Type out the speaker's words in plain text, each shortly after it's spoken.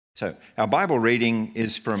So our Bible reading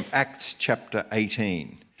is from Acts chapter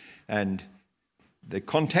 18, and the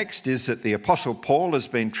context is that the Apostle Paul has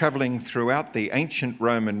been travelling throughout the ancient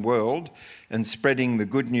Roman world and spreading the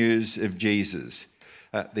good news of Jesus.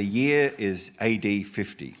 The year is AD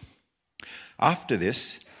 50. After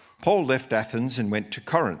this, Paul left Athens and went to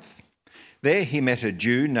Corinth. There he met a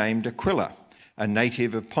Jew named Aquila, a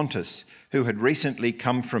native of Pontus, who had recently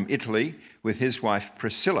come from Italy with his wife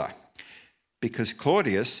Priscilla, because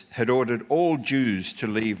Claudius had ordered all Jews to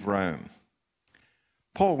leave Rome.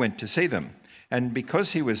 Paul went to see them, and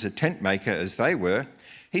because he was a tent maker as they were,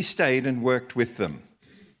 he stayed and worked with them.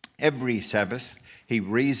 Every Sabbath he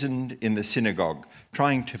reasoned in the synagogue,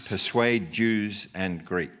 trying to persuade Jews and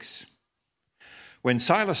Greeks. When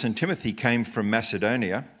Silas and Timothy came from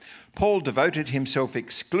Macedonia, Paul devoted himself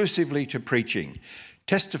exclusively to preaching,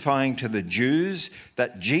 testifying to the Jews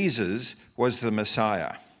that Jesus was the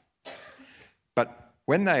Messiah. But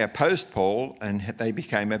when they opposed Paul and they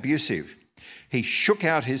became abusive, he shook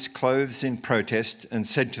out his clothes in protest and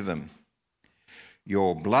said to them,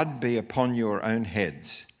 "Your blood be upon your own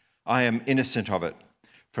heads. I am innocent of it.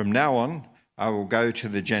 From now on, I will go to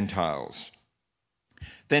the Gentiles."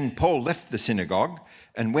 Then Paul left the synagogue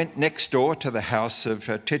and went next door to the house of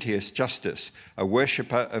Titius Justus, a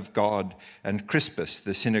worshipper of God, and Crispus,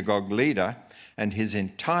 the synagogue leader, and his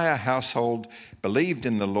entire household believed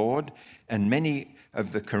in the Lord, and many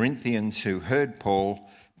of the Corinthians who heard Paul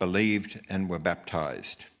believed and were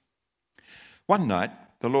baptized. One night,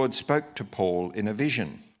 the Lord spoke to Paul in a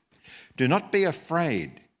vision. "Do not be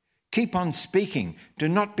afraid. Keep on speaking. Do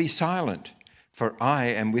not be silent, for I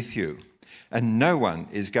am with you, and no one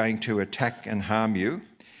is going to attack and harm you,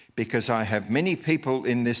 because I have many people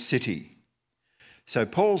in this city." So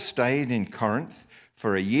Paul stayed in Corinth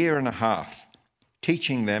for a year and a half,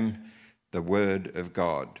 teaching them the word of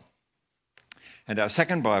God. And our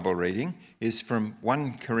second Bible reading is from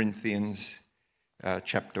 1 Corinthians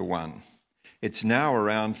chapter 1. It's now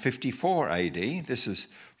around 54 AD. This is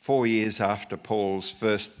 4 years after Paul's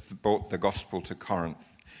first brought the gospel to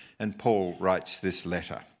Corinth. And Paul writes this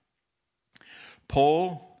letter.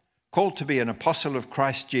 "Paul, called to be an apostle of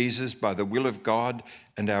Christ Jesus by the will of God,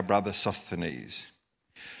 and our brother Sosthenes,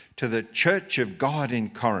 to the church of God in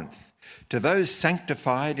Corinth, to those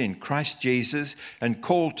sanctified in Christ Jesus and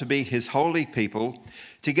called to be his holy people,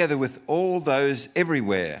 together with all those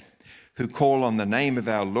everywhere who call on the name of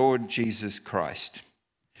our Lord Jesus Christ.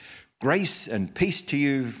 Grace and peace to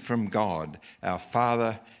you from God, our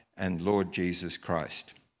Father and Lord Jesus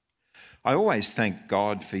Christ. I always thank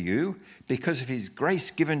God for you because of his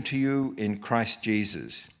grace given to you in Christ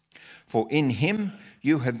Jesus. For in him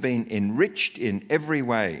you have been enriched in every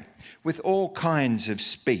way, with all kinds of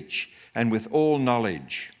speech and with all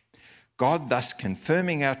knowledge, God thus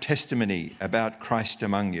confirming our testimony about Christ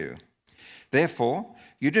among you. Therefore,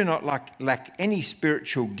 you do not lack any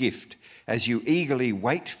spiritual gift as you eagerly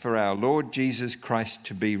wait for our Lord Jesus Christ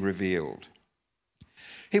to be revealed.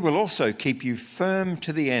 He will also keep you firm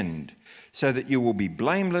to the end, so that you will be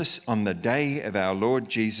blameless on the day of our Lord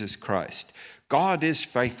Jesus Christ. God is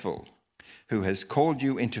faithful, who has called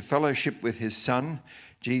you into fellowship with his Son,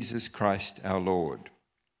 Jesus Christ our Lord.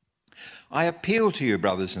 I appeal to you,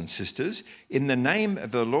 brothers and sisters, in the name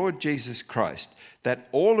of the Lord Jesus Christ, that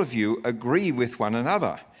all of you agree with one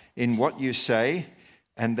another in what you say,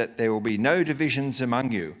 and that there will be no divisions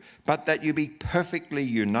among you, but that you be perfectly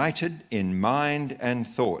united in mind and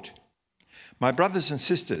thought. My brothers and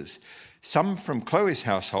sisters, some from Chloe's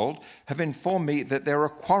household have informed me that there are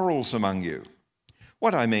quarrels among you.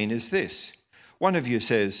 What I mean is this: one of you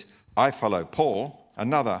says, I follow Paul,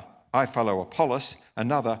 another, I follow Apollos,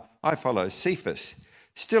 another, I follow Cephas,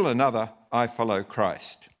 still another, I follow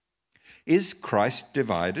Christ. Is Christ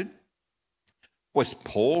divided? Was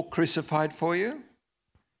Paul crucified for you?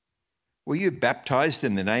 Were you baptized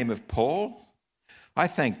in the name of Paul? I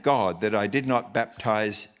thank God that I did not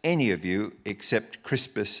baptize any of you except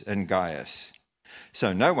Crispus and Gaius.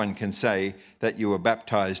 So no one can say that you were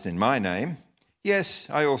baptized in my name. Yes,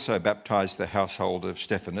 I also baptized the household of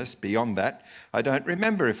Stephanas. Beyond that, I don't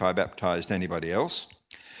remember if I baptized anybody else.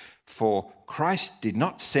 For Christ did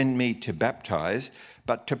not send me to baptize,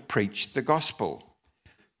 but to preach the gospel,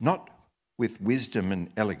 not with wisdom and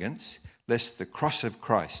elegance, lest the cross of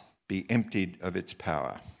Christ be emptied of its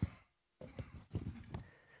power."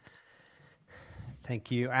 Thank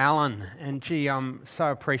you, Alan. And gee, I'm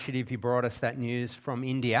so appreciative you brought us that news from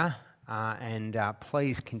India. And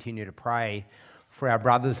please continue to pray for our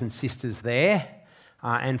brothers and sisters there,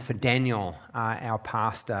 and for Daniel, our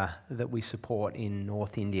pastor that we support in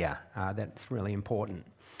North India. That's really important.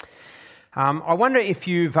 I wonder if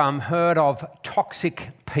you've heard of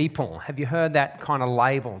toxic people. Have you heard that kind of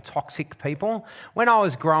label, toxic people? When I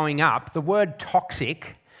was growing up, the word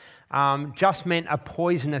toxic just meant a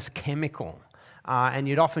poisonous chemical, and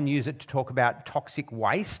you'd often use it to talk about toxic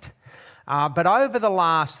waste. But over the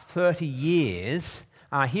last 30 years,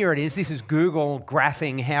 here it is, this is Google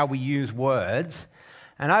graphing how we use words,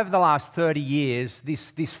 and over the last 30 years,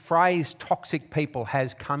 this phrase toxic people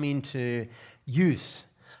has come into use.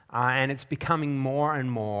 And it's becoming more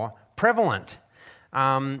and more prevalent.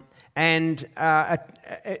 A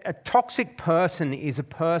toxic person is a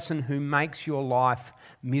person who makes your life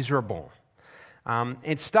miserable.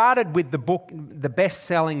 It started with the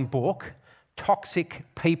best-selling book, Toxic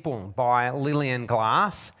People by Lillian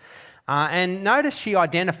Glass. And notice she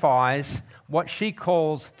identifies what she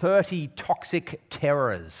calls 30 toxic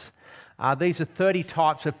terrors. These are 30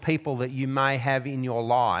 types of people that you may have in your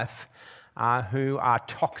life who are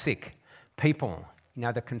toxic people. You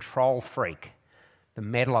know, the control freak, the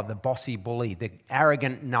meddler, the bossy bully, the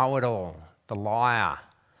arrogant know-it-all, the liar,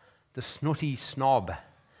 the snooty snob,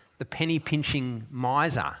 the penny-pinching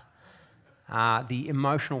miser, the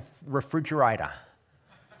emotional refrigerator,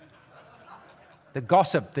 the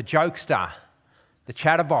gossip, the jokester, the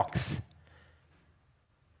chatterbox,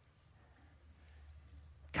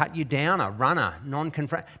 cut you down, a runner,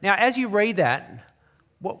 non-confront. Now, as you read that,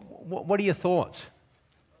 what are your thoughts?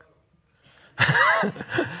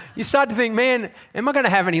 You start to think, man, am I going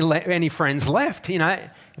to have any friends left? You know,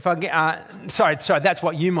 if I get sorry, that's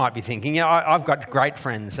what you might be thinking. You know, I've got great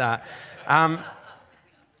friends, but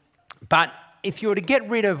if you were to get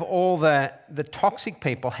rid of all the toxic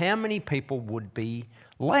people, how many people would be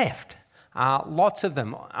left? Lots of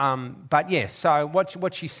them. But yes, so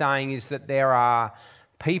what she's saying is that there are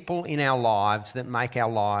people in our lives that make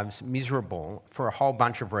our lives miserable for a whole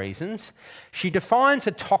bunch of reasons. She defines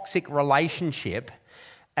a toxic relationship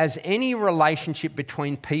as any relationship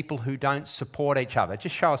between people who don't support each other.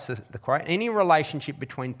 Just show us the quote. Any relationship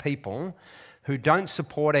between people who don't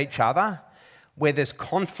support each other, where there's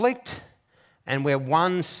conflict and where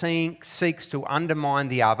one seeks to undermine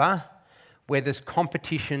the other, where there's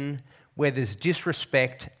competition, where there's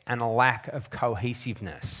disrespect and a lack of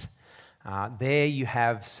cohesiveness. There you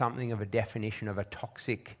have something of a definition of a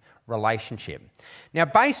toxic relationship. Now,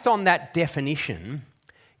 based on that definition,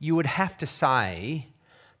 you would have to say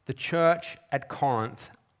the church at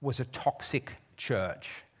Corinth was a toxic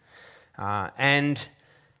church. The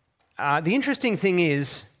interesting thing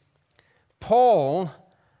is, Paul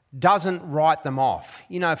doesn't write them off.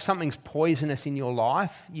 You know, if something's poisonous in your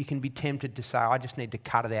life, you can be tempted to say, I just need to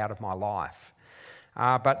cut it out of my life.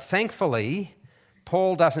 But thankfully,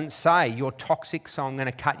 Paul doesn't say, you're toxic, so I'm going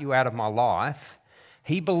to cut you out of my life.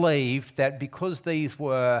 He believed that because these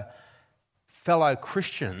were fellow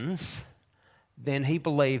Christians, then he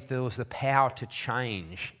believed there was the power to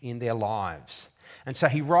change in their lives. And so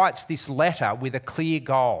he writes this letter with a clear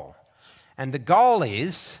goal. And the goal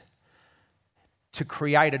is to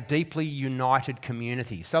create a deeply united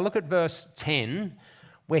community. So look at verse 10,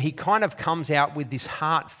 where he kind of comes out with this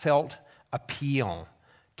heartfelt appeal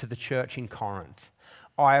to the church in Corinth.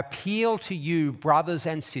 I appeal to you, brothers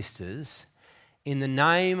and sisters, in the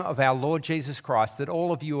name of our Lord Jesus Christ, that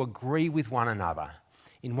all of you agree with one another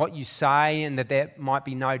in what you say, and that there might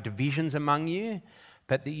be no divisions among you,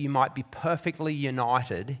 but that you might be perfectly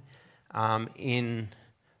united in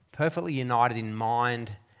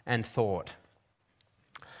mind and thought.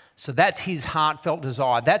 So that's his heartfelt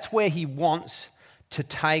desire. That's where he wants to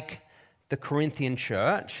take the Corinthian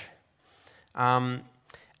church.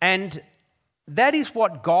 And that is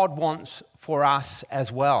what God wants for us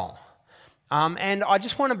as well. And I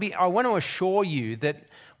want to assure you that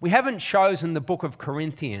we haven't chosen the book of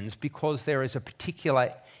Corinthians because there is a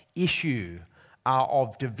particular issue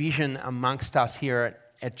of division amongst us here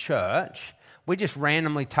at church. We just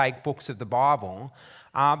randomly take books of the Bible.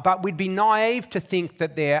 But we'd be naive to think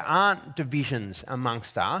that there aren't divisions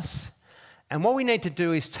amongst us. And what we need to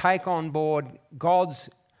do is take on board God's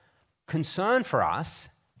concern for us.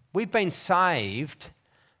 We've been saved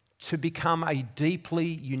to become a deeply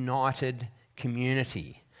united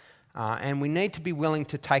community. And we need to be willing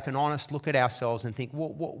to take an honest look at ourselves and think,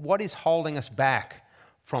 what is holding us back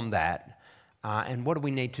from that? And what do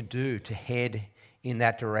we need to do to head in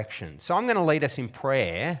that direction? So I'm going to lead us in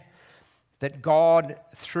prayer that God,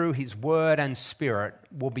 through his word and spirit,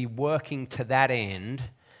 will be working to that end,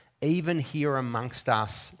 even here amongst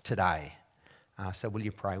us today. So will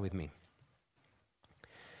you pray with me?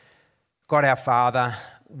 God our Father,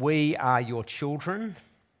 we are your children.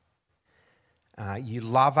 You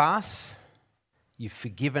love us, you've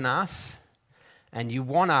forgiven us, and you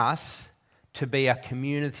want us to be a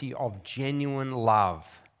community of genuine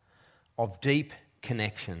love, of deep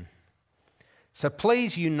connection. So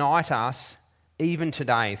please unite us even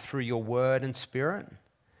today through your word and spirit,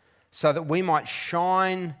 so that we might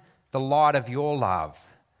shine the light of your love,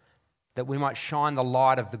 that we might shine the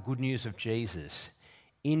light of the good news of Jesus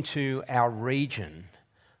into our region,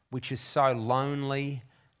 which is so lonely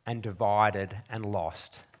and divided and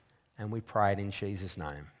lost. And we pray it in Jesus'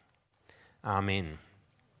 name. Amen.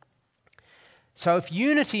 So if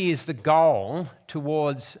unity is the goal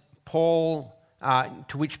towards Paul,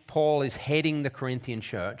 to which Paul is heading the Corinthian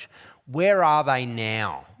church, where are they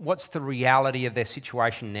now? What's the reality of their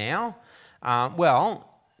situation now? Well,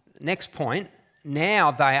 next point,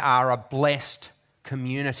 now they are a blessed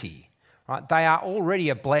community. Right? They are already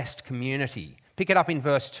a blessed community. Pick it up in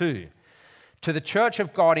verse 2. To the church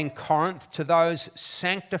of God in Corinth, to those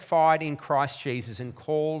sanctified in Christ Jesus and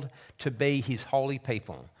called to be his holy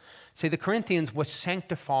people. See, the Corinthians were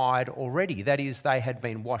sanctified already. That is, they had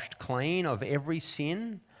been washed clean of every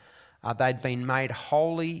sin. They'd been made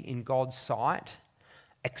holy in God's sight,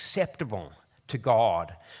 acceptable to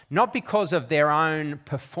God, not because of their own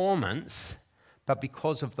performance, but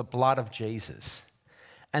because of the blood of Jesus.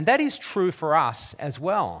 And that is true for us as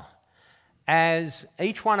well. As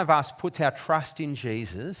each one of us puts our trust in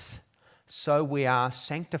Jesus, so we are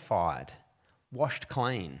sanctified, washed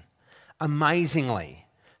clean, amazingly.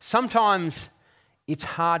 Sometimes it's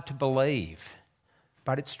hard to believe,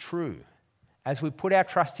 but it's true. As we put our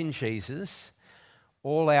trust in Jesus,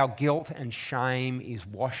 all our guilt and shame is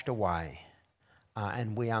washed away,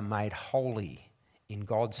 and we are made holy in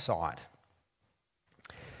God's sight.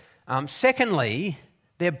 Secondly,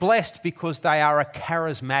 they're blessed because they are a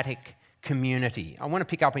charismatic community. I want to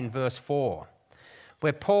pick up in verse 4,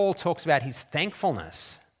 where Paul talks about his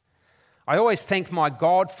thankfulness. I always thank my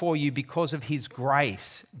God for you because of his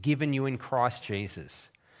grace given you in Christ Jesus.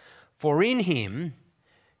 For in him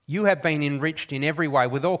you have been enriched in every way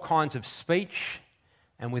with all kinds of speech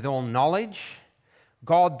and with all knowledge,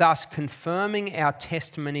 God thus confirming our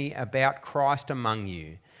testimony about Christ among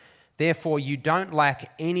you. Therefore you don't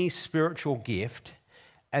lack any spiritual gift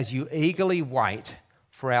as you eagerly wait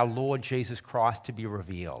for our Lord Jesus Christ to be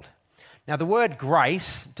revealed. Now the word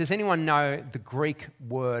grace, does anyone know the Greek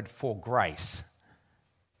word for grace?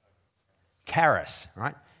 Charis,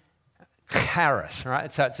 right? Charis,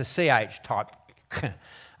 right? So it's a CH type.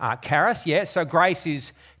 Charis, yeah. So grace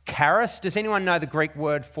is charis. Does anyone know the Greek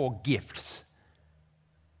word for gifts?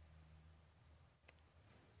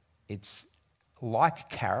 It's like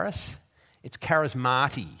charis. It's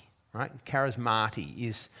charismati, right? Charismati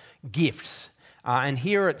is gifts. And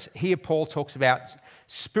here Paul talks about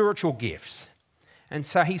spiritual gifts. And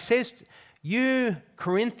so he says, you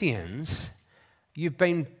Corinthians, you've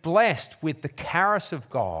been blessed with the charis of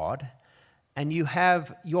God, and you're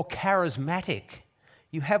charismatic.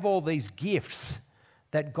 You have all these gifts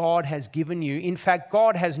that God has given you. In fact,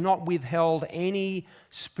 God has not withheld any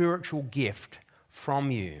spiritual gift from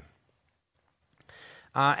you.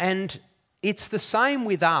 And it's the same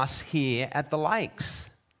with us here at the Lakes.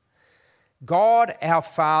 God, our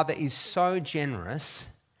Father, is so generous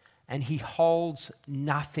and he holds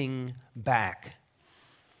nothing back.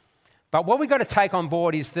 But what we've got to take on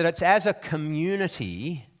board is that it's as a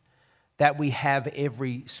community that we have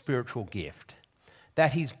every spiritual gift.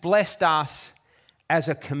 That he's blessed us as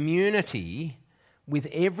a community with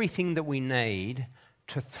everything that we need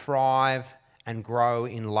to thrive and grow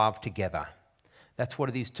in love together. That's what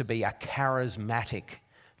it is to be a charismatic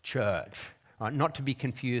church. Right? Not to be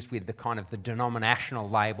confused with the kind of the denominational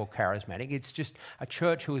label charismatic. It's just a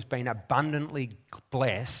church who has been abundantly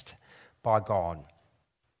blessed by God.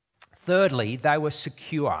 Thirdly, they were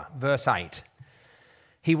secure. Verse 8.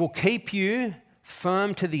 He will keep you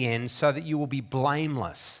firm to the end so that you will be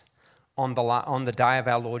blameless on the day of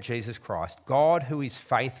our Lord Jesus Christ. God, who is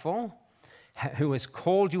faithful, who has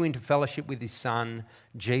called you into fellowship with his Son,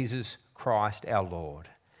 Jesus Christ our Lord.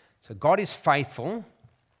 So God is faithful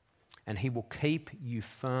and he will keep you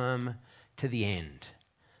firm to the end.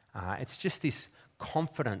 It's just this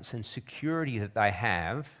confidence and security that they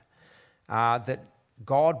have that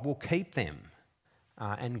God will keep them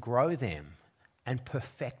and grow them and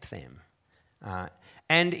perfect them.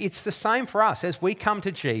 And it's the same for us. As we come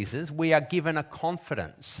to Jesus, we are given a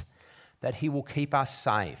confidence that he will keep us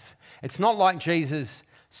safe. It's not like Jesus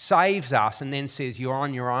saves us and then says, you're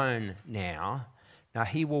on your own now. Now,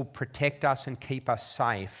 he will protect us and keep us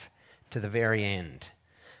safe to the very end.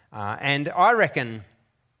 And I reckon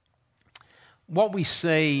what we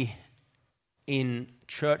see in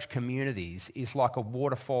church communities is like a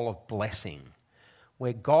waterfall of blessing,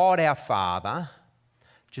 where God our Father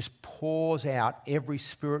just pours out every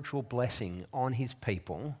spiritual blessing on his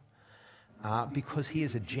people because he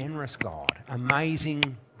is a generous God,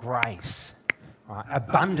 amazing grace, right?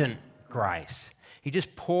 Abundant grace. He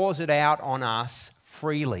just pours it out on us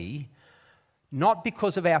freely, not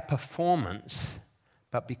because of our performance,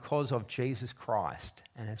 but because of Jesus Christ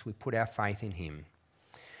and as we put our faith in him.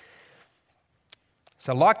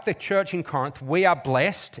 So like the church in Corinth, we are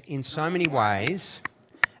blessed in so many ways,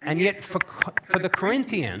 and yet for the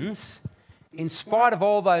Corinthians, in spite of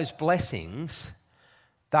all those blessings,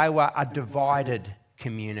 they were a divided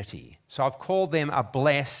community. So I've called them a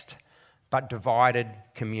blessed but divided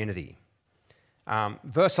community.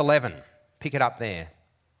 Verse 11, pick it up there.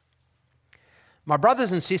 My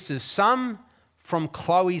brothers and sisters, some from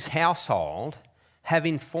Chloe's household have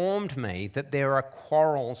informed me that there are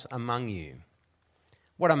quarrels among you.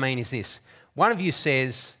 What I mean is this. One of you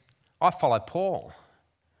says, I follow Paul.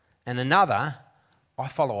 And another, I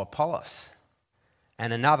follow Apollos.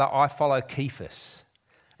 And another, I follow Cephas.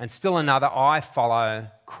 And still another, I follow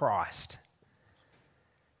Christ.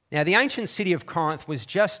 Now, the ancient city of Corinth was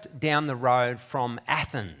just down the road from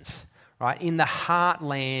Athens, right, in the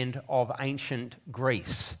heartland of ancient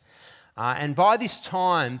Greece. And by this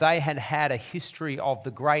time, they had had a history of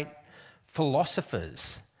the great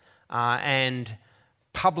philosophers and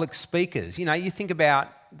public speakers. You know, you think about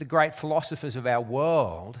the great philosophers of our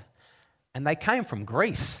world, and they came from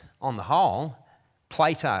Greece on the whole.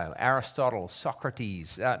 Plato, Aristotle,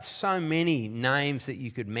 Socrates, so many names that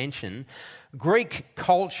you could mention. Greek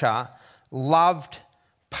culture loved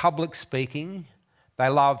public speaking. They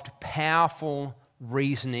loved powerful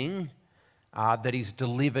reasoning that is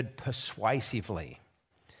delivered persuasively,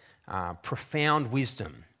 profound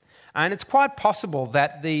wisdom. And it's quite possible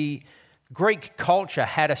that the Greek culture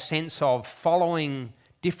had a sense of following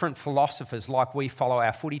different philosophers like we follow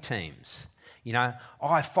our footy teams. You know,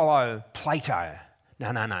 I follow Plato.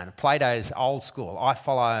 No. Plato's old school. I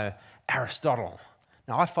follow Aristotle.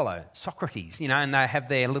 No, I follow Socrates. You know, and they have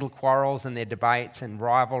their little quarrels and their debates and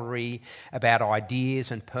rivalry about ideas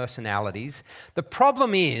and personalities. The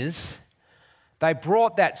problem is they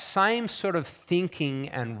brought that same sort of thinking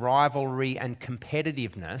and rivalry and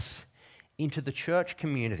competitiveness into the church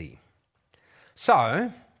community.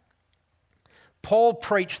 So, Paul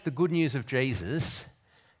preached the good news of Jesus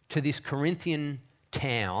to this Corinthian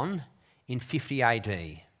town in 50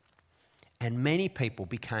 AD, and many people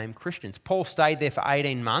became Christians. Paul stayed there for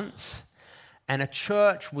 18 months, and a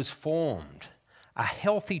church was formed, a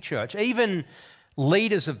healthy church. Even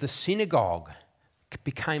leaders of the synagogue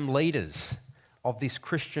became leaders of this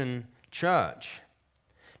Christian church.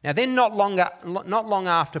 Now then, not long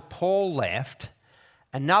after Paul left,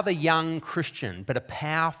 another young Christian, but a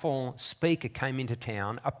powerful speaker came into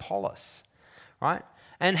town, Apollos, right?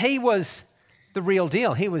 And he was the real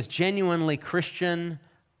deal. He was genuinely Christian,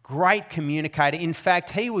 great communicator. In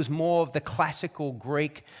fact, he was more of the classical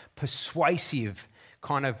Greek persuasive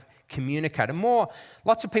kind of communicator.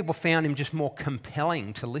 Lots of people found him just more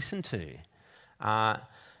compelling to listen to.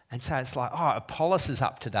 And so it's like, oh, Apollos is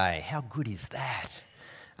up today. How good is that?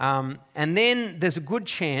 And then there's a good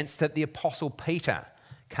chance that the Apostle Peter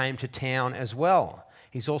came to town as well.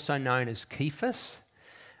 He's also known as Cephas.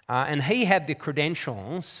 And he had the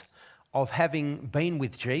credentials of having been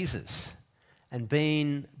with Jesus and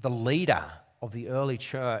been the leader of the early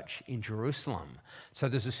church in Jerusalem. So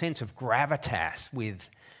there's a sense of gravitas with,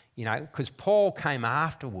 you know, because Paul came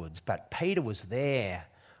afterwards, but Peter was there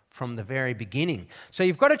from the very beginning. So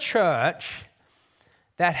you've got a church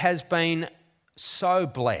that has been so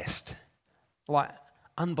blessed, like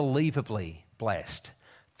unbelievably blessed.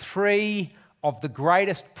 3 of the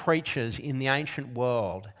greatest preachers in the ancient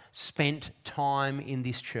world spent time in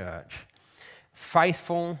this church.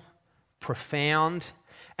 Faithful, profound,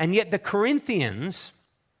 and yet the Corinthians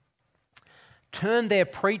turned their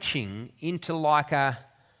preaching into like a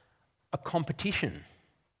competition.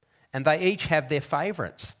 And they each have their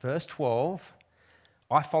favourites. Verse 12,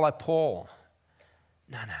 I follow Paul.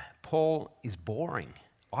 No, Paul is boring.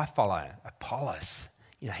 I follow Apollos.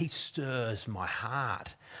 You know, he stirs my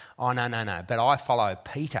heart. Oh, no, but I follow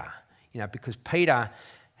Peter. You know, because Peter,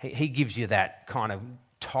 he gives you that kind of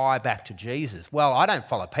tie back to Jesus. Well, I don't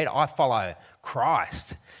follow Peter, I follow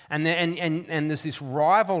Christ. And there's this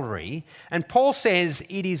rivalry. And Paul says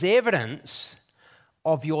it is evidence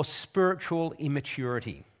of your spiritual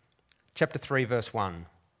immaturity. Chapter 3, verse 1.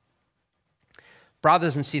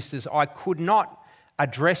 Brothers and sisters, I could not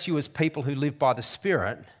address you as people who live by the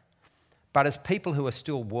Spirit, but as people who are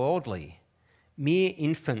still worldly, mere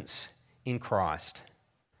infants in Christ.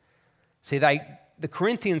 See, the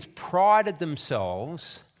Corinthians prided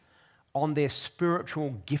themselves on their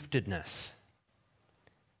spiritual giftedness.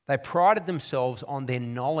 They prided themselves on their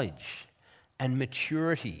knowledge and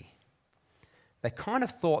maturity. They kind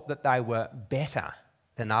of thought that they were better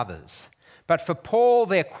than others. But for Paul,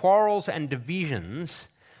 their quarrels and divisions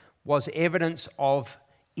was evidence of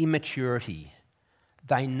immaturity.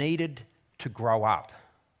 They needed to grow up.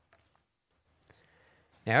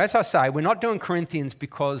 Now, as I say, we're not doing Corinthians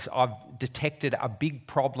because I've detected a big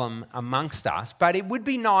problem amongst us, but it would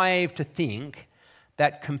be naive to think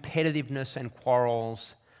that competitiveness and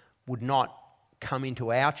quarrels would not come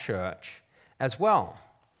into our church as well.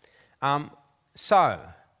 So,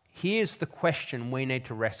 here's the question we need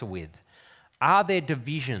to wrestle with. Are there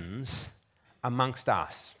divisions amongst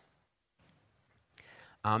us?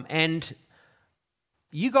 And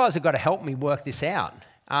you guys have got to help me work this out.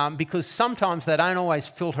 Because sometimes they don't always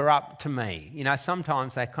filter up to me. You know,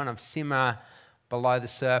 sometimes they kind of simmer below the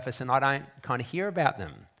surface and I don't kind of hear about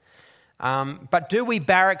them. But do we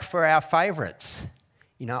barrack for our favourites?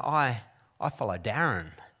 You know, I follow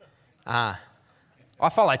Darren. I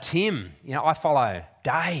follow Tim. You know, I follow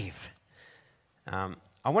Dave.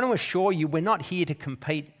 I want to assure you we're not here to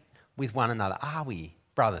compete with one another, are we,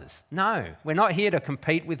 brothers? No, we're not here to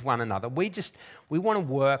compete with one another. We want to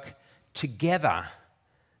work together,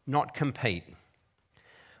 not compete.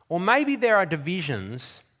 Or maybe there are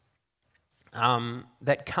divisions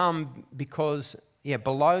that come because,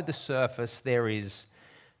 below the surface there is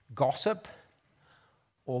gossip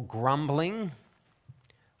or grumbling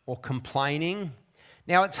or complaining.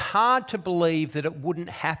 Now, it's hard to believe that it wouldn't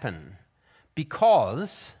happen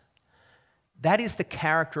because that is the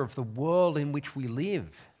character of the world in which we live.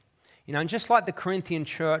 You know, and just like the Corinthian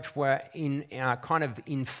church were kind of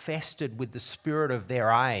infested with the spirit of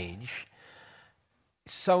their age,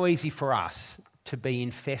 it's so easy for us to be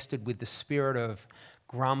infested with the spirit of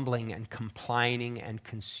grumbling and complaining and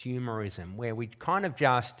consumerism, where we kind of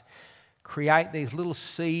just create these little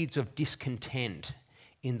seeds of discontent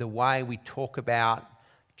in the way we talk about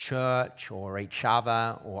church or each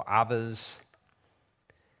other or others.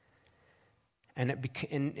 And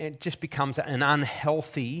it just becomes an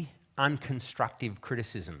unhealthy, unconstructive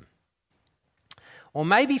criticism. Or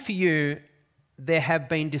maybe for you, there have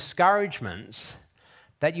been discouragements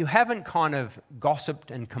that you haven't kind of gossiped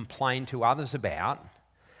and complained to others about,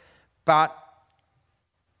 but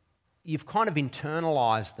you've kind of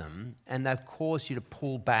internalized them and they've caused you to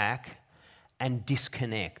pull back and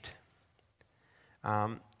disconnect.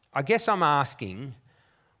 I guess I'm asking,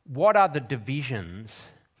 what are the divisions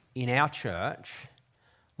in our church?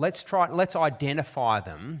 Let's identify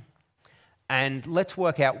them and let's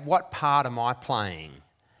work out what part am I playing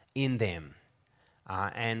in them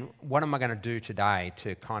and what am I going to do today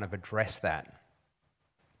to kind of address that.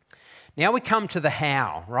 Now we come to the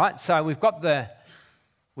how, right? So we've got the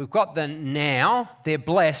now, they're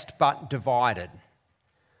blessed but divided.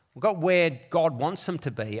 We've got where God wants them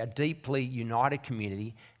to be, a deeply united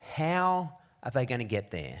community. How are they going to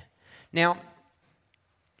get there? Now,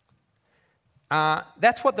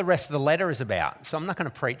 that's what the rest of the letter is about. So I'm not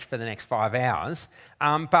going to preach for the next 5 hours.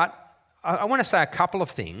 But I want to say a couple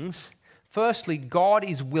of things. Firstly, God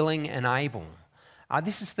is willing and able.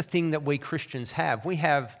 This is the thing that we Christians have. We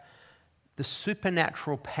have the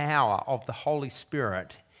supernatural power of the Holy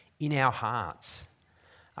Spirit in our hearts.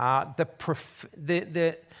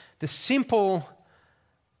 The simple,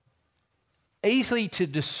 easily to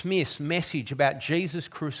dismiss message about Jesus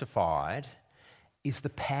crucified is the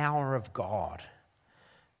power of God,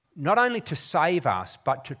 not only to save us,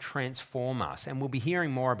 but to transform us. And we'll be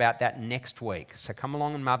hearing more about that next week. So come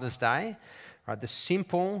along on Mother's Day. Right, the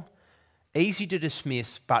simple, easy to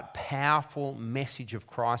dismiss, but powerful message of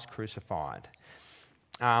Christ crucified.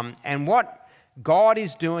 And what God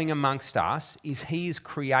is doing amongst us is He is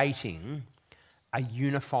creating a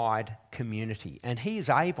unified community. And He is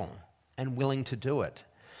able and willing to do it.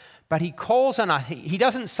 But He calls on us. He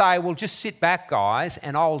doesn't say, well, just sit back, guys,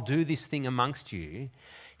 and I'll do this thing amongst you.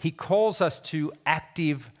 He calls us to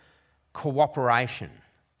active cooperation.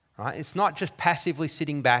 Right? It's not just passively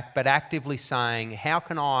sitting back, but actively saying, how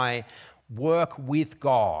can I work with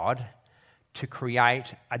God to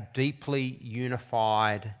create a deeply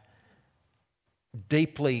unified,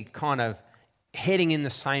 deeply kind of heading in the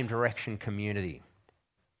same direction community?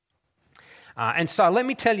 And so let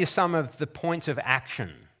me tell you some of the points of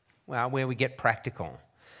action where we get practical.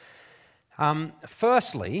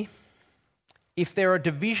 Firstly, if there are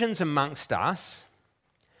divisions amongst us,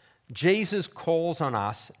 Jesus calls on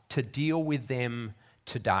us to deal with them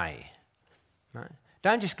today. Right?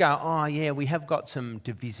 Don't just go, oh yeah, we have got some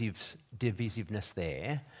divisiveness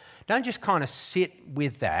there. Don't just kind of sit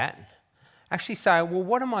with that actually say, well,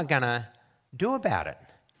 what am I going to do about it?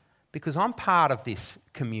 Because I'm part of this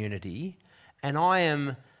community and I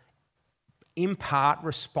am in part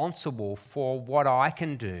responsible for what I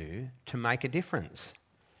can do to make a difference.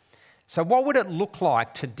 So what would it look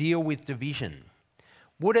like to deal with division?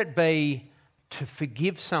 Would it be to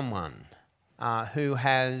forgive someone who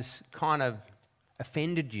has kind of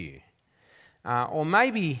offended you? Or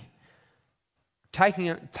maybe taking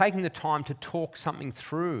the time to talk something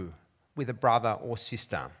through with a brother or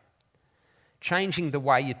sister. Changing the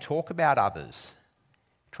way you talk about others.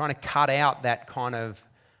 Trying to cut out that kind of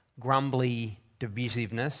grumbly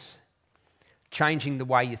divisiveness. Changing the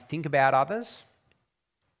way you think about others.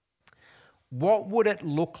 What would it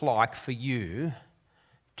look like for you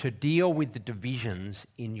to deal with the divisions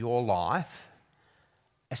in your life,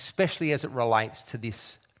 especially as it relates to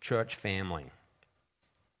this church family?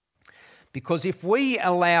 Because if we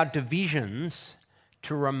allow divisions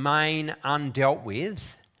to remain undealt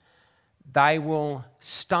with, they will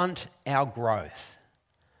stunt our growth.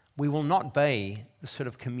 We will not be the sort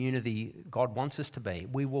of community God wants us to be.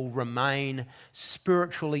 We will remain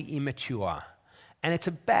spiritually immature. And it's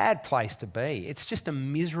a bad place to be. It's just a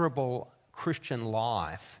miserable Christian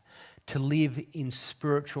life to live in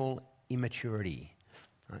spiritual immaturity.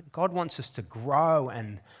 God wants us to grow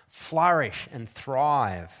and flourish and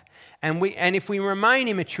thrive. And if we remain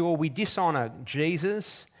immature, we dishonour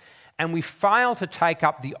Jesus and we fail to take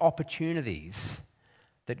up the opportunities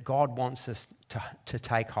that God wants us to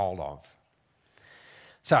take hold of.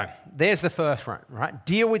 So there's the first one, right?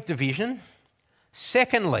 Deal with division.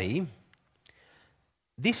 Secondly,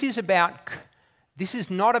 this is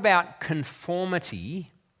not about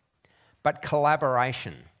conformity, but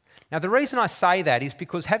collaboration. Now, the reason I say that is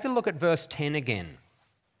because have a look at verse 10 again.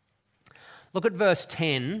 Look at verse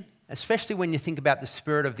 10, especially when you think about the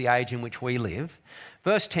spirit of the age in which we live.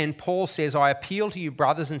 Verse 10, Paul says, I appeal to you,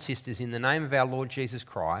 brothers and sisters, in the name of our Lord Jesus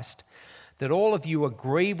Christ, that all of you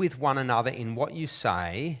agree with one another in what you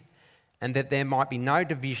say, and that there might be no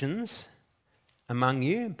divisions among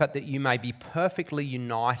you, but that you may be perfectly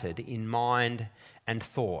united in mind and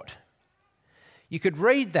thought. You could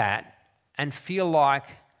read that and feel like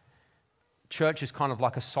church is kind of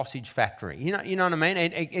like a sausage factory. You know what I mean?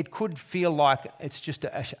 It could feel like it's just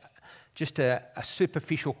a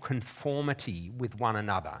superficial conformity with one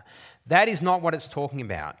another. That is not what it's talking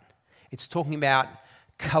about. It's talking about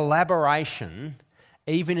collaboration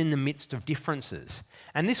even in the midst of differences.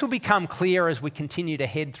 And this will become clear as we continue to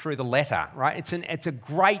head through the letter, right? It's a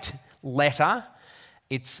great letter.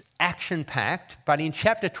 It's action-packed. But in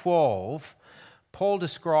chapter 12, Paul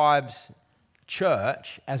describes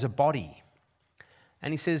church as a body.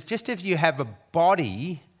 And he says, just as you have a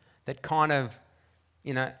body that kind of,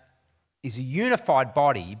 is a unified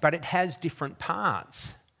body, but it has different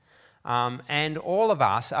parts. And all of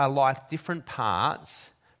us are like different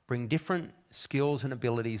parts, bring different skills and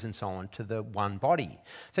abilities and so on to the one body.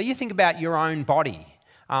 So you think about your own body.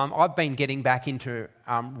 I've been getting back into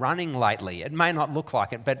running lately. It may not look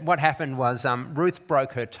like it, but what happened was Ruth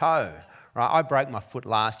broke her toe. Right, I broke my foot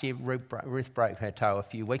last year. Ruth broke her toe a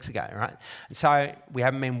few weeks ago. Right, and so we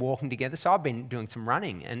haven't been walking together. So I've been doing some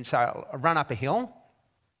running, and so I run up a hill.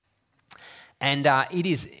 And it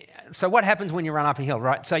is. So what happens when you run up a hill?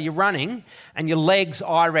 Right, so you're running, and your legs,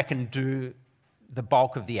 I reckon, do the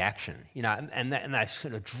bulk of the action. And they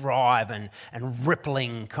sort of drive and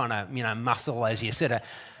rippling kind of muscle as you sort of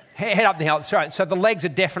head up the hill. So the legs are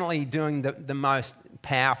definitely doing the most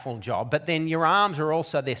powerful job, but then your arms are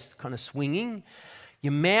also this kind of swinging.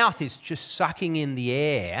 Your mouth is just sucking in the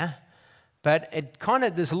air, but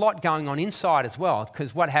there's a lot going on inside as well,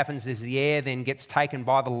 because what happens is the air then gets taken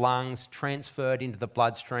by the lungs, transferred into the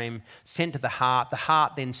bloodstream, sent to the heart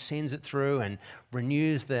then sends it through and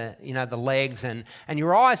renews the legs, and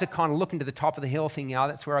your eyes are kind of looking to the top of the hill thinking, oh,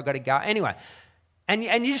 that's where I've got to go. Anyway, and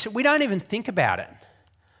we don't even think about it,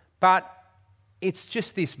 but it's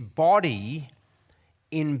just this body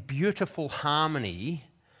in beautiful harmony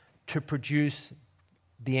to produce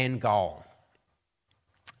the end goal.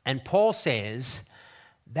 And Paul says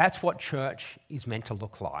that's what church is meant to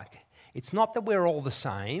look like. It's not that we're all the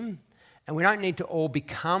same, and we don't need to all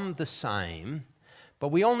become the same, but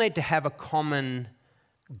we all need to have a common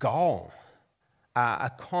goal,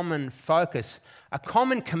 a common focus, a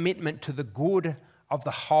common commitment to the good of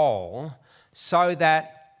the whole, so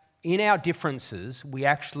that in our differences we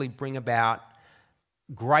actually bring about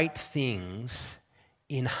great things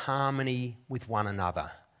in harmony with one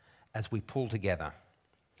another as we pull together.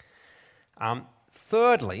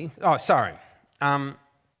 Thirdly, so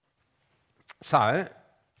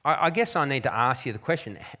I guess I need to ask you the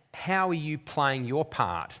question, how are you playing your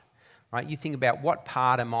part right? You think about what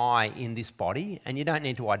part am I in this body, and you don't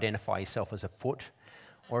need to identify yourself as a foot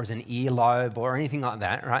or as an earlobe or anything like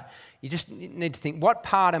that, right? You just need to think, what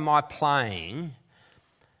part am I playing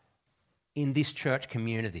in this church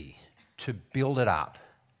community to build it up,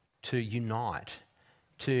 to unite,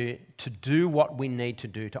 to do what we need to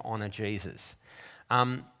do to honour Jesus?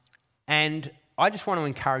 And I just want to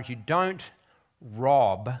encourage you, don't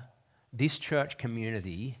rob this church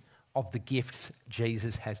community of the gifts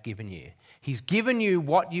Jesus has given you. He's given you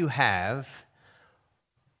what you have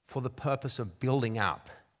for the purpose of building up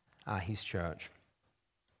his church.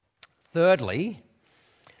 Thirdly,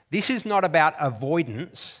 this is not about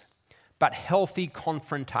avoidance, but healthy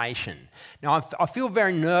confrontation. Now, I feel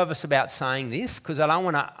very nervous about saying this because I don't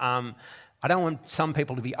want some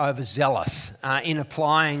people to be overzealous in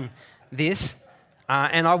applying this.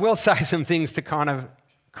 And I will say some things to kind of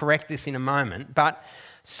correct this in a moment. But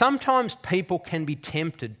sometimes people can be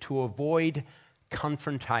tempted to avoid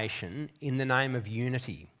confrontation in the name of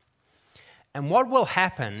unity. And what will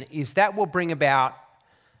happen is that will bring about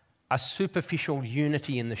a superficial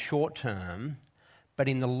unity in the short term, but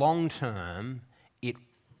in the long term,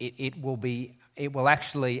 it will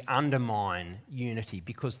actually undermine unity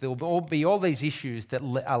because there will be all these issues that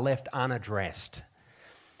are left unaddressed.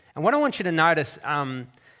 And what I want you to notice,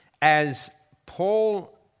 as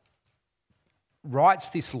Paul writes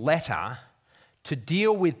this letter to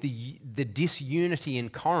deal with the disunity in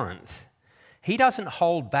Corinth, he doesn't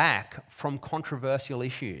hold back from controversial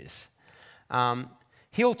issues.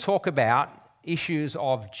 He'll talk about issues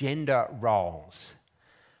of gender roles,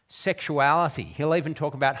 sexuality. He'll even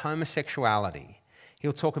talk about homosexuality.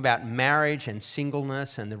 He'll talk about marriage and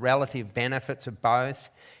singleness and the relative benefits of both,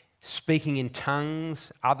 speaking in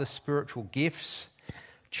tongues, other spiritual gifts,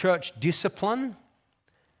 church discipline,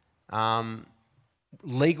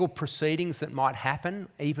 legal proceedings that might happen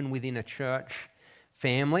even within a church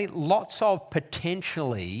family, lots of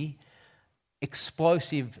potentially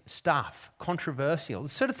explosive stuff, controversial, the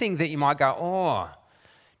sort of thing that you might go, oh,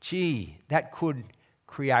 gee, that could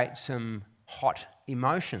create some hot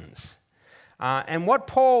emotions. And what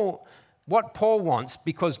Paul wants,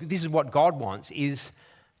 because this is what God wants, is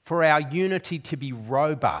for our unity to be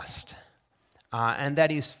robust. And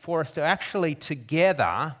that is for us to actually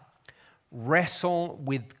together wrestle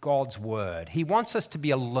with God's word. He wants us to be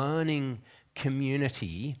a learning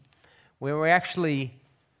community where we actually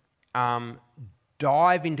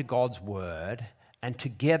dive into God's word and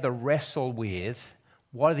together wrestle with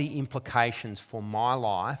what are the implications for my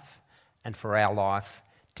life and for our life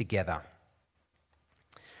together.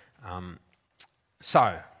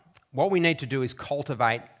 So, what we need to do is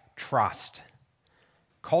cultivate trust.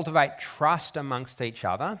 Cultivate trust amongst each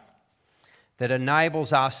other that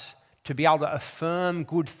enables us to be able to affirm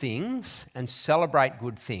good things and celebrate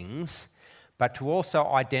good things, but to also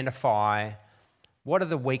identify what are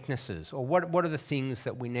the weaknesses or what are the things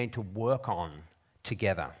that we need to work on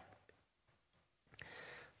together.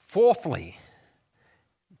 Fourthly,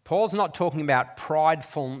 Paul's not talking about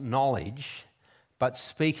prideful knowledge, but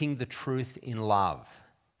speaking the truth in love.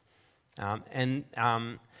 And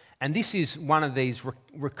this is one of these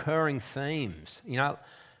recurring themes. You know,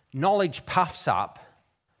 knowledge puffs up,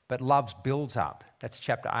 but love builds up. That's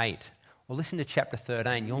chapter 8. Well, listen to chapter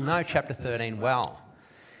 13. You'll know chapter 13 well.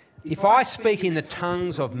 If I speak in the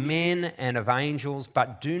tongues of men and of angels,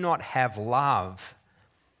 but do not have love,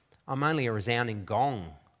 I'm only a resounding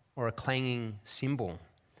gong or a clanging cymbal.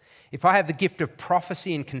 If I have the gift of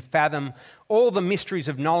prophecy and can fathom all the mysteries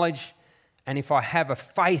of knowledge, and if I have a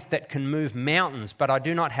faith that can move mountains, but I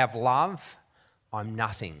do not have love, I'm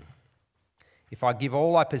nothing. If I give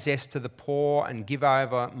all I possess to the poor and give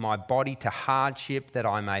over my body to hardship that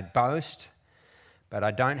I may boast, but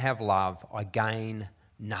I don't have love, I gain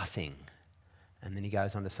nothing. And then he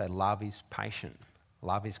goes on to say, love is patient,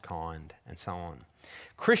 love is kind, and so on.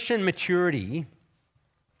 Christian maturity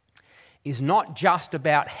is not just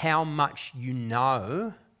about how much you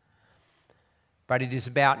know, but it is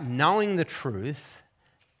about knowing the truth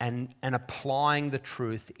and applying the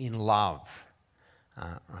truth in love.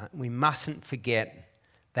 Right? We mustn't forget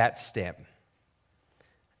that step.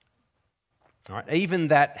 Right? Even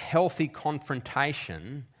that healthy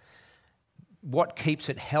confrontation, what keeps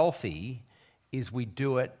it healthy is we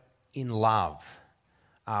do it in love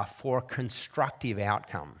for a constructive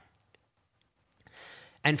outcome.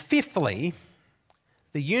 And fifthly,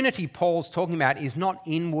 the unity Paul's talking about is not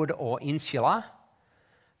inward or insular,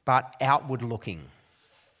 but outward looking.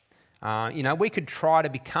 We could try to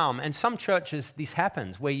become, and some churches this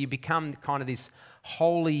happens, where you become kind of this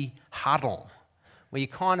holy huddle, where you're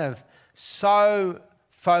kind of so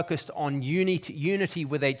focused on unity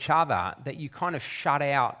with each other that you kind of shut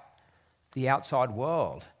out the outside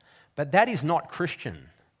world. But that is not Christian,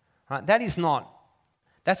 right? That's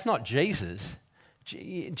not Jesus.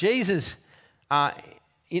 Jesus,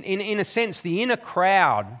 in a sense, the inner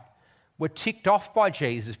crowd were ticked off by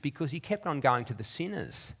Jesus because he kept on going to the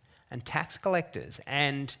sinners and tax collectors,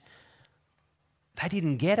 and they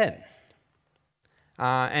didn't get it.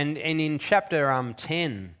 And in chapter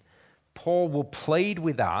 10, Paul will plead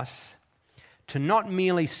with us to not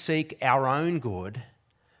merely seek our own good,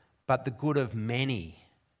 but the good of many.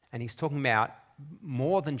 And he's talking about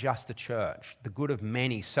more than just the church, the good of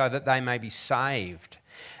many, so that they may be saved.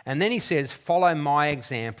 And then he says, follow my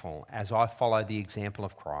example as I follow the example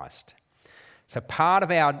of Christ. So part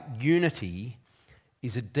of our unity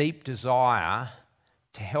is a deep desire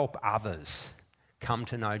to help others come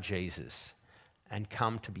to know Jesus and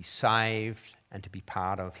come to be saved and to be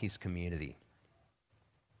part of his community.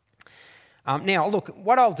 Now, look,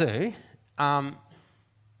 what I'll do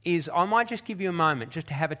is I might just give you a moment just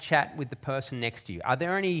to have a chat with the person next to you. Are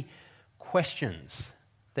there any questions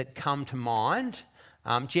that come to mind?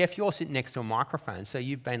 Jeff, you're sitting next to a microphone, so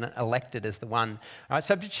you've been elected as the one. All right,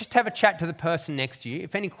 so just have a chat to the person next to you.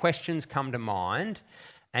 If any questions come to mind,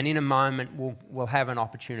 and in a moment we'll have an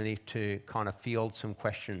opportunity to kind of field some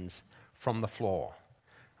questions from the floor.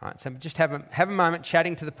 All right, so just have a moment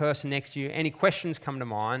chatting to the person next to you. Any questions come to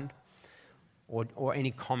mind, or any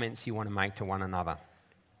comments you want to make to one another?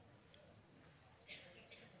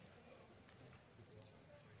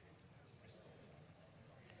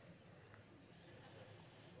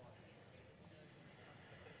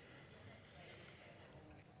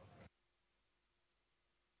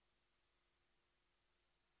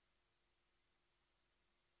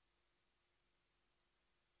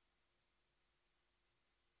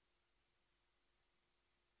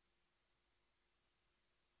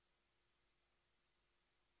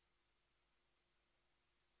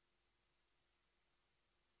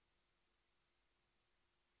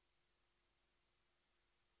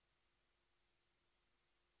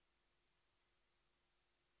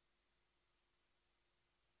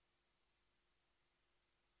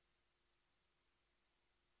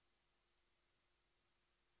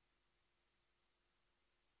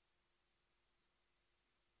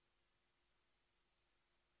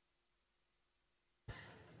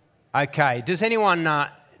 Okay, does anyone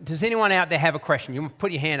out there have a question? You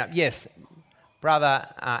put your hand up. Yes, brother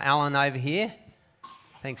Alan over here.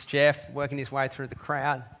 Thanks, Jeff, working his way through the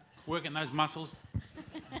crowd. Working those muscles.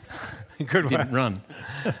 Good work. Didn't run.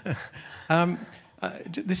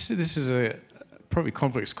 This is a probably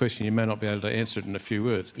complex question. You may not be able to answer it in a few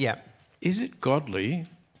words. Yeah. Is it godly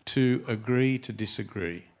to agree to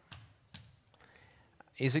disagree?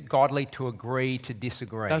 Is it godly to agree to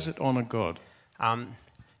disagree? Does it honour God?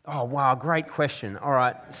 Oh wow, great question. All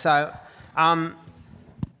right, so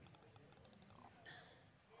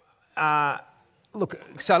look,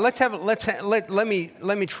 so let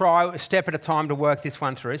me try a step at a time to work this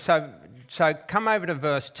one through. So come over to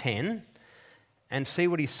verse 10 and see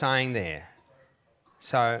what he's saying there.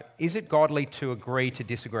 So, is it godly to agree to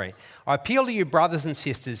disagree? I appeal to you, brothers and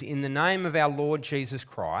sisters, in the name of our Lord Jesus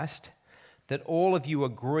Christ, that all of you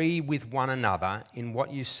agree with one another in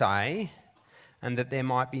what you say, and that there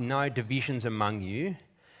might be no divisions among you,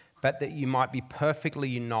 but that you might be perfectly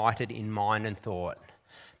united in mind and thought.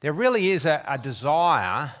 There really is a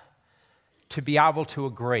desire to be able to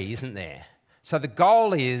agree, isn't there? So the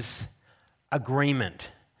goal is agreement.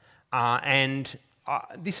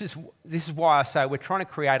 This is why I say we're trying to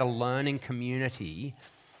create a learning community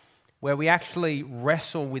where we actually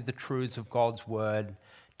wrestle with the truths of God's word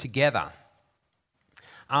together.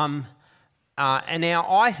 And now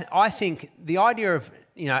I think the idea of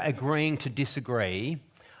agreeing to disagree,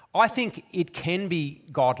 I think it can be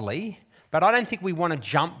godly, but I don't think we want to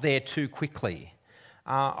jump there too quickly.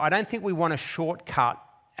 I don't think we want to shortcut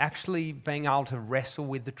actually being able to wrestle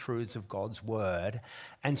with the truths of God's word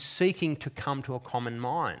and seeking to come to a common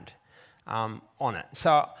mind on it.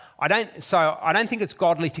 So I don't think it's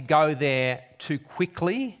godly to go there too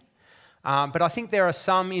quickly, but I think there are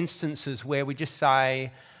some instances where we just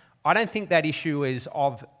say, I don't think that issue is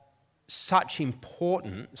of such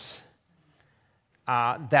importance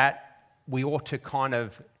that we ought to kind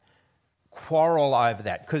of quarrel over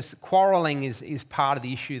that, because quarrelling is part of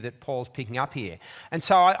the issue that Paul's picking up here. And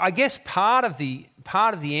so I guess part of the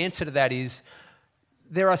answer to that is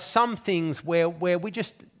there are some things where we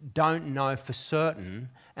just don't know for certain,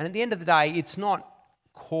 and at the end of the day, it's not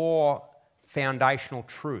core foundational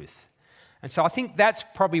truth. And so I think that's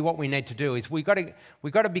probably what we need to do is we've got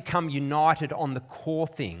to become united on the core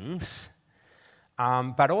things,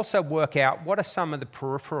 but also work out what are some of the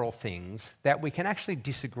peripheral things that we can actually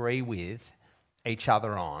disagree with each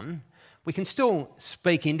other on. We can still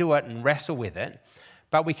speak into it and wrestle with it,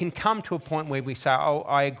 but we can come to a point where we say, oh,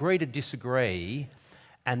 I agree to disagree,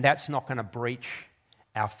 and that's not going to breach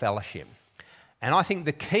our fellowship. And I think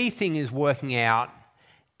the key thing is working out,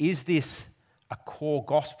 is this a core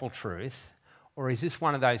gospel truth, or is this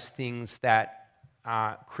one of those things that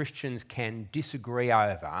Christians can disagree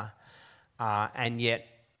over and yet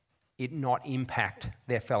it not impact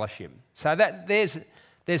their fellowship? So that there's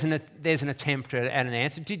an attempt at an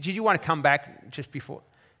answer. Did you want to come back just before?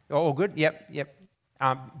 All good? Yep.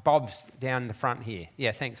 Bob's down the front here.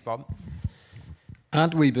 Yeah, thanks, Bob.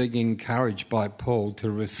 Aren't we being encouraged by Paul to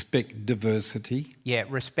respect diversity? Yeah,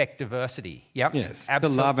 respect diversity. Yep. Yes,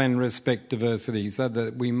 absolutely. to love and respect diversity so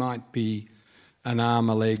that we might be an arm,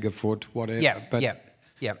 a leg, a foot, whatever.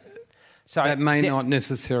 Yeah. So that may not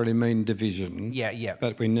necessarily mean division. Yeah.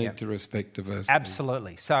 But we need to respect diversity.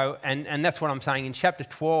 Absolutely. So, and that's what I'm saying. In chapter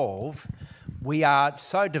 12, we are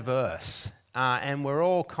so diverse and we're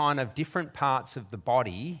all kind of different parts of the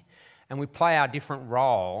body, and we play our different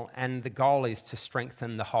role, and the goal is to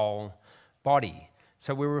strengthen the whole body.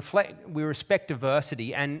 So we respect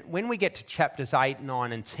diversity, and when we get to chapters 8,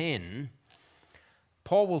 9 and 10,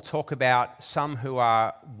 Paul will talk about some who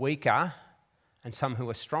are weaker and some who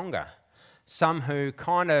are stronger, some who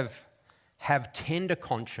kind of have tender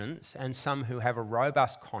conscience and some who have a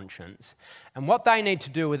robust conscience. And what they need to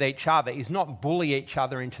do with each other is not bully each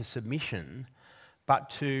other into submission, but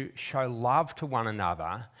to show love to one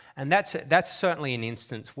another. And that's certainly an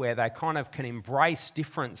instance where they kind of can embrace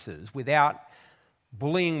differences without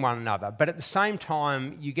bullying one another. But at the same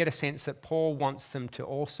time, you get a sense that Paul wants them to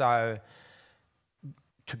also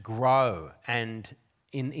to grow and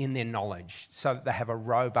in their knowledge, so that they have a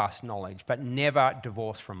robust knowledge, but never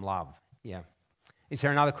divorce from love. Yeah. Is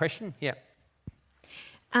there another question? Yeah.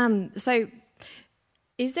 So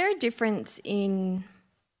is there a difference in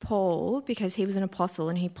Paul, because he was an apostle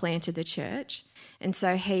and he planted the church, and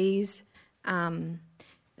so he's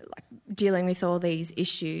dealing with all these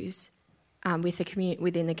issues with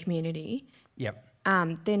within the community. Yep.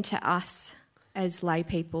 Then to us as lay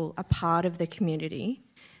people, a part of the community,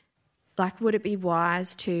 would it be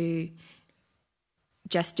wise to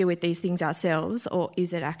just deal with these things ourselves, or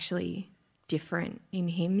is it actually different in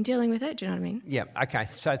him dealing with it? Do you know what I mean? Yeah, okay.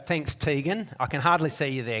 So thanks, Tegan. I can hardly see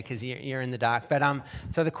you there because you're in the dark. But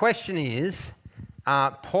so the question is,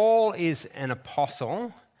 Paul is an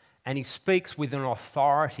apostle and he speaks with an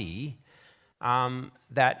authority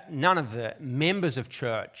that none of the members of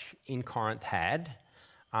church in Corinth had.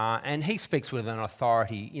 And he speaks with an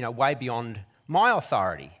authority, way beyond my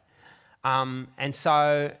authority. And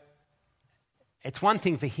so it's one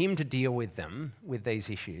thing for him to deal with them, with these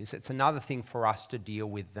issues. It's another thing for us to deal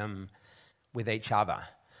with them with each other.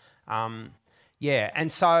 And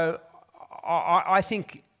so I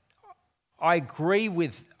think I agree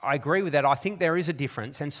with that. I think there is a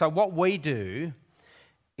difference. And so what we do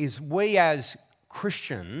is, we as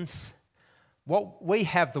Christians, we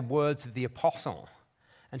have the words of the apostle.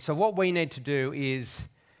 And so what we need to do is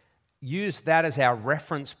use that as our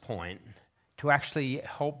reference point to actually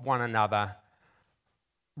help one another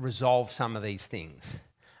resolve some of these things.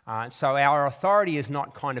 So our authority is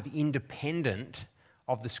not kind of independent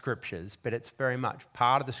of the Scriptures, but it's very much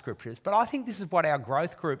part of the Scriptures. But I think this is what our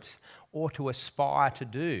growth groups ought to aspire to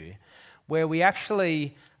do, where we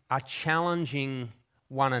actually are challenging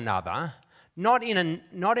one another, not in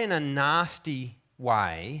a nasty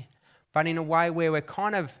way, but in a way where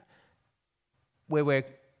we're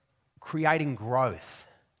creating growth.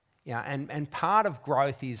 And part of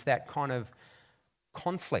growth is that kind of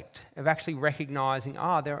conflict of actually recognising,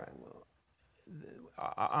 I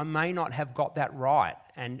may not have got that right,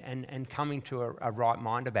 and coming to a right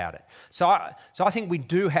mind about it. So I think we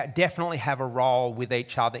do definitely have a role with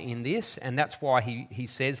each other in this, and that's why he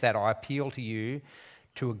says that. I appeal to you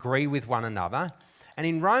to agree with one another. And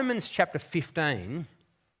in Romans chapter 15,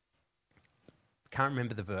 can't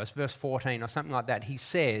remember the verse 14 or something like that, he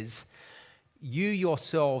says, you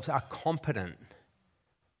yourselves are competent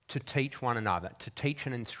to teach one another, to teach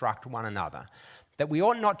and instruct one another. That we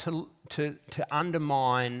ought not to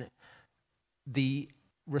undermine the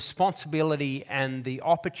responsibility and the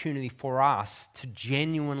opportunity for us to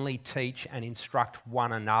genuinely teach and instruct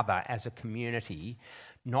one another as a community,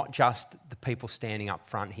 not just the people standing up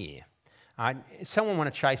front here. Someone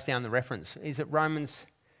want to chase down the reference? Is it Romans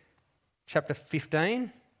chapter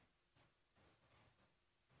 15?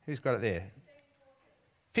 Who's got it there?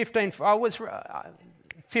 15. Oh, it was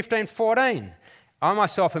 15:14. I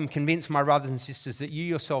myself am convinced, my brothers and sisters, that you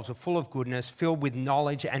yourselves are full of goodness, filled with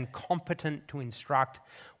knowledge and competent to instruct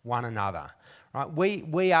one another. Right?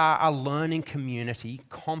 We are a learning community,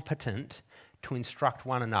 competent to instruct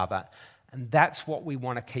one another, and that's what we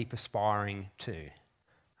want to keep aspiring to.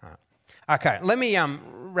 Right. Okay, let me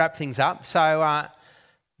wrap things up. So,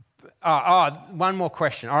 one more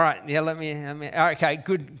question. All right, yeah, let me. Okay,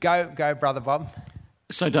 good. Go, Brother Bob.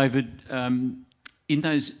 So, David, in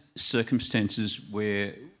those circumstances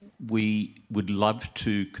where we would love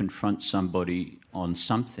to confront somebody on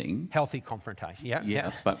something, healthy confrontation.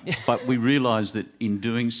 Yeah. But we realise that in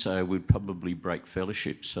doing so, we'd probably break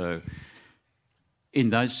fellowship. So, in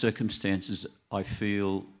those circumstances, I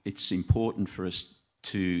feel it's important for us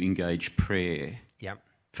to engage prayer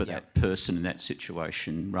for that person in that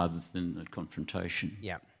situation rather than a confrontation.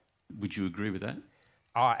 Yeah. Would you agree with that?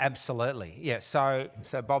 Oh, absolutely. Yeah. So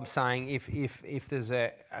Bob's saying if there's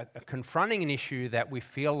a confronting an issue that we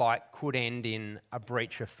feel like could end in a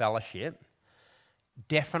breach of fellowship,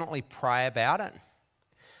 definitely pray about it.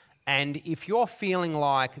 And if you're feeling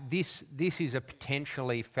like this is a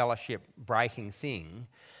potentially fellowship breaking thing,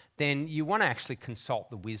 then you want to actually consult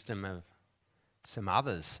the wisdom of some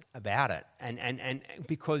others about it, and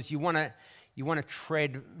because you want to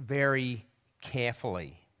tread very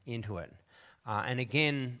carefully into it. And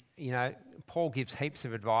again, Paul gives heaps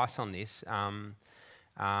of advice on this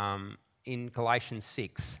in Galatians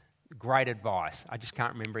 6. Great advice. I just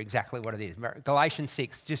can't remember exactly what it is. Galatians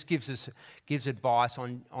 6 just gives advice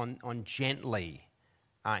on gently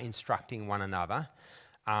instructing one another.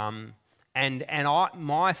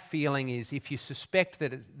 My feeling is if you suspect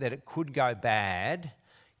that it could go bad,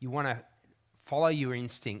 you want to follow your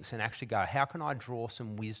instincts and actually go, how can I draw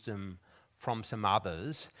some wisdom from some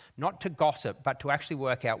others, not to gossip, but to actually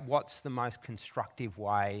work out what's the most constructive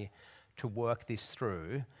way to work this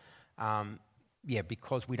through.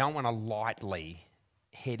 Because we don't want to lightly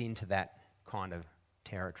head into that kind of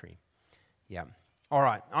territory. Yeah. All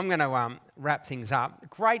right, I'm going to wrap things up.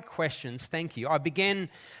 Great questions, thank you. I began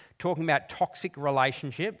talking about toxic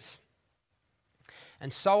relationships.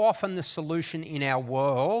 And so often the solution in our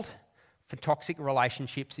world for toxic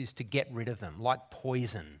relationships is to get rid of them, like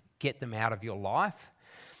poison. Get them out of your life.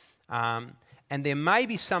 And there may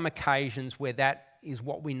be some occasions where that is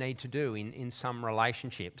what we need to do in some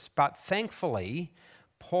relationships. But thankfully,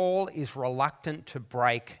 Paul is reluctant to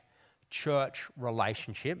break church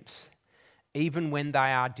relationships, even when they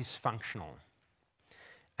are dysfunctional.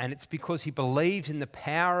 And it's because he believes in the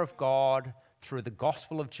power of God through the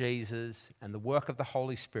gospel of Jesus and the work of the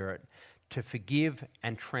Holy Spirit to forgive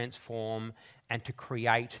and transform and to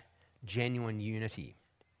create genuine unity.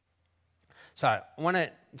 So I want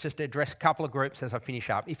to just address a couple of groups as I finish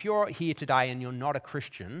up. If you're here today and you're not a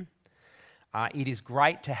Christian, it is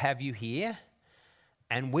great to have you here,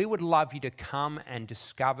 and we would love you to come and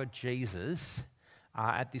discover Jesus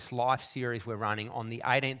at this life series we're running on the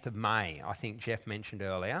 18th of May, I think Jeff mentioned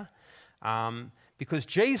earlier, because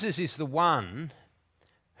Jesus is the one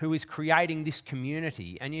who is creating this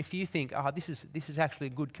community. And if you think, this is actually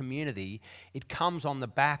a good community, it comes on the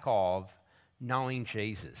back of knowing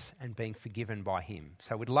Jesus and being forgiven by him.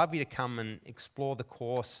 So we'd love you to come and explore the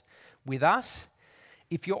course with us.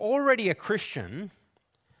 If you're already a Christian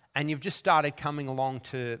and you've just started coming along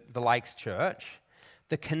to the Lakes Church,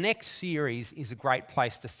 the Connect series is a great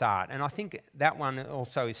place to start. And I think that one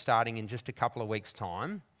also is starting in just a couple of weeks'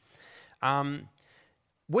 time.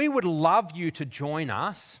 We would love you to join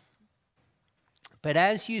us, but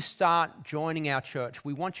as you start joining our church,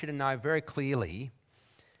 we want you to know very clearly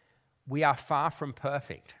we are far from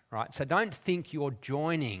perfect, right? So don't think you're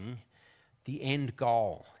joining the end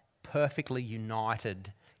goal, perfectly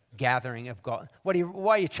united gathering of God.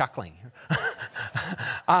 Why are you chuckling?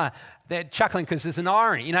 They're chuckling because there's an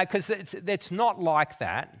irony, because it's not like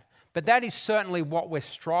that. But that is certainly what we're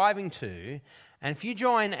striving to. And if you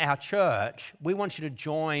join our church, we want you to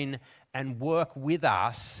join and work with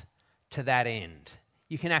us to that end.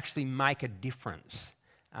 You can actually make a difference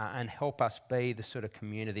and help us be the sort of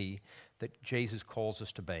community that Jesus calls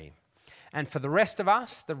us to be. And for the rest of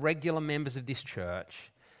us, the regular members of this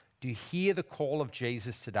church, do you hear the call of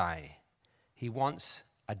Jesus today? He wants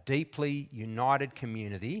a deeply united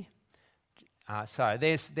community. So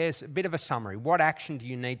there's a bit of a summary. What action do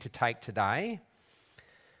you need to take today?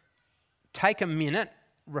 Take a minute,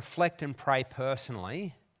 reflect and pray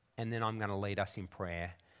personally, and then I'm going to lead us in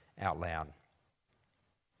prayer out loud.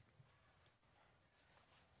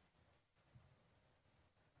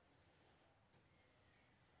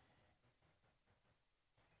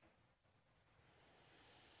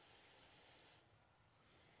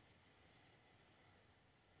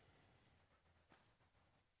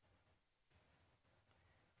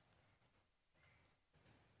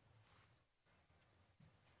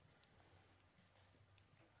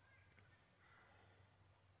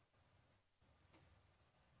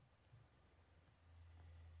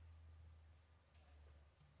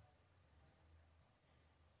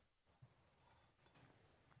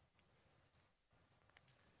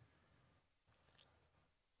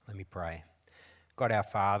 we pray. God our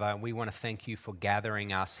Father, we want to thank you for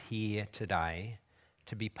gathering us here today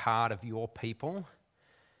to be part of your people,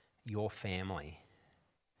 your family.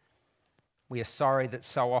 We are sorry that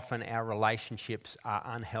so often our relationships are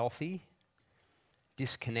unhealthy,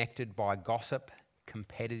 disconnected by gossip,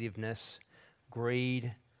 competitiveness,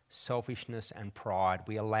 greed, selfishness and pride.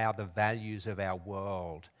 We allow the values of our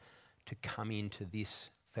world to come into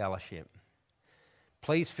this fellowship.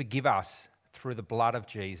 Please forgive us through the blood of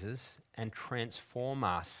Jesus and transform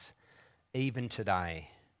us even today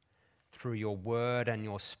through your word and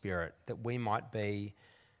your spirit, that we might be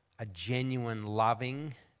a genuine,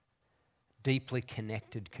 loving, deeply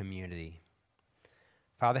connected community.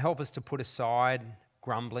 Father, help us to put aside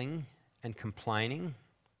grumbling and complaining.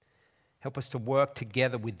 Help us to work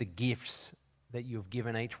together with the gifts that you've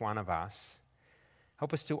given each one of us.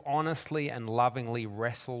 Help us to honestly and lovingly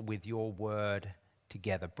wrestle with your word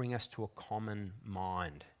together. Bring us to a common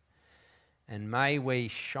mind. And may we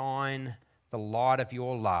shine the light of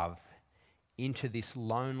your love into this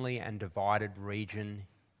lonely and divided region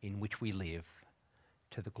in which we live,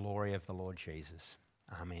 to the glory of the Lord Jesus.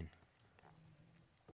 Amen.